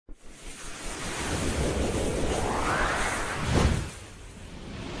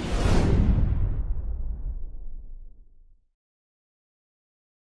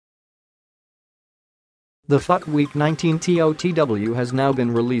The FUT Week 19 TOTW has now been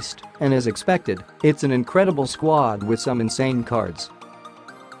released, and as expected, it's an incredible squad with some insane cards.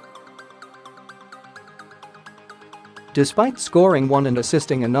 Despite scoring one and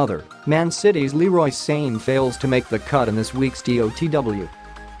assisting another, Man City's Leroy Sane fails to make the cut in this week's TOTW.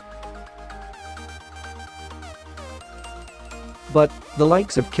 But the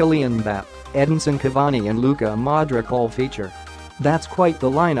likes of Kylian Mbappe, Edinson Cavani and Luka Modric all feature. That's quite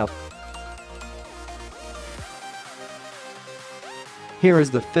the lineup. Here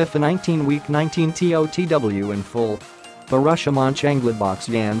is the FIFA 19 Week 19 TOTW in full. Borussia Mönchengladbach's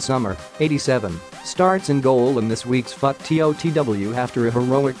Yann Sommer, 87, starts in goal in this week's FUT TOTW after a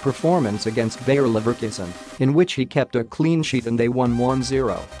heroic performance against Bayer Leverkusen, in which he kept a clean sheet and they won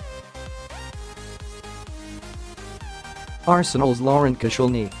 1-0. Arsenal's Laurent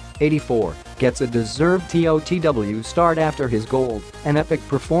Koscielny, 84, gets a deserved TOTW start after his goal, an epic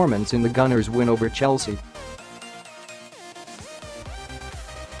performance in the Gunners' win over Chelsea.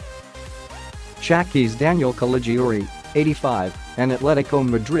 Schalke's Daniel Caligiuri, 85, and Atletico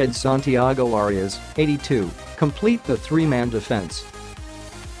Madrid's Santiago Arias, 82, complete the three-man defense.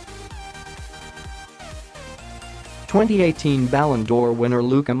 2018 Ballon d'Or winner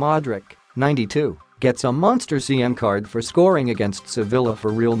Luka Modric, 92, gets a monster CM card for scoring against Sevilla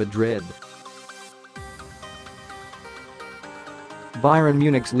for Real Madrid. Bayern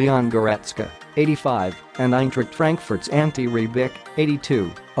Munich's Leon Goretzka, 85, and Eintracht Frankfurt's Ante,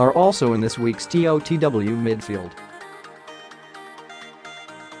 82, are also in this week's TOTW midfield.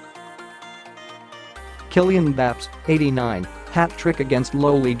 Kylian Mbappe's 89 hat-trick against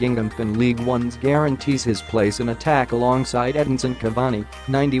lowly Gingamp in League One's guarantees his place in attack alongside Edinson Cavani,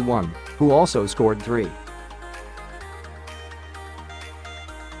 91, who also scored 3.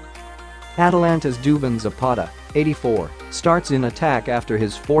 Atalanta's Dubin Zapata, 84, starts in attack after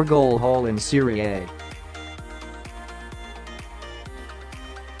his 4-goal haul in Serie A.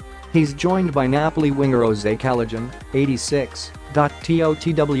 He's joined by Napoli winger Jose Callejon, 86,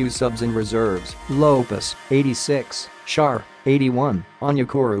 TOTW subs and reserves: Lopez, 86, Schär, 81,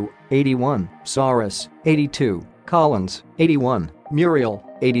 Onyekuru, 81, Saras, 82, Collins, 81, Muriel,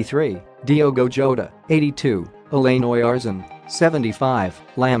 83, Diogo Jota, 82, Alain Oyarzun, 75,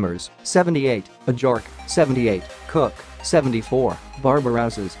 Lammers, 78, Ajork, 78, Cook, 74,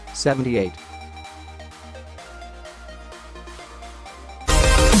 Barbarouses, 78,